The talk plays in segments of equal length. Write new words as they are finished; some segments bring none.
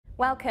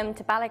Welcome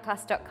to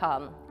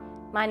balletclass.com.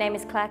 My name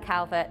is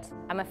Calvert.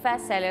 I'm a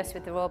first soloist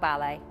with the Royal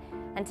Ballet,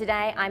 and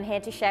today I'm here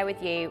to share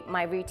with you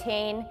my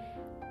routine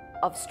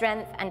of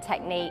strength and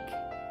technique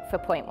for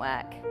pointe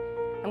work.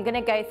 I'm going to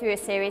go through a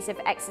series of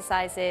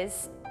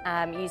exercises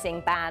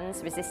using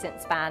bands,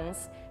 resistance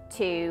bands,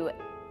 to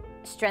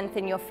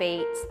strengthen your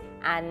feet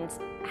and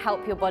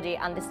help your body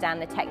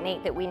understand the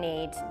technique that we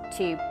need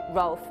to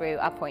roll through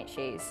our pointe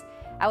shoes.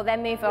 I will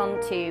then move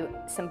on to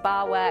some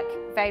bar work,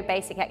 very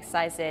basic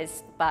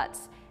exercises, but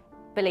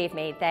believe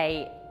me,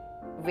 they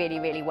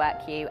really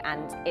work you,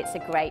 and it's a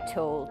great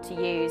tool to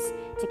use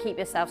to keep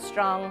yourself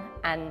strong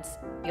and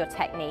your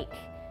technique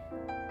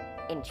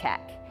in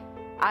check.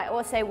 I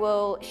also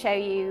will show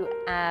you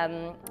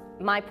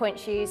my pointe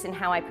shoes and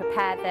how I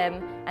prepare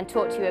them, and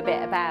talk to you a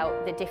bit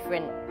about the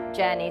different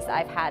journeys that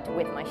I've had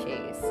with my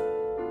shoes.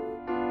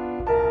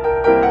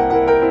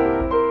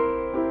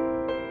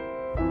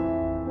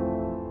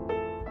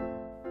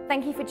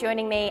 Thank you for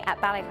joining me at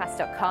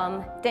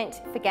balletclass.com. Don't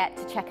forget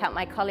to check out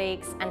my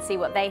colleagues and see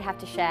what they have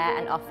to share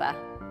and offer.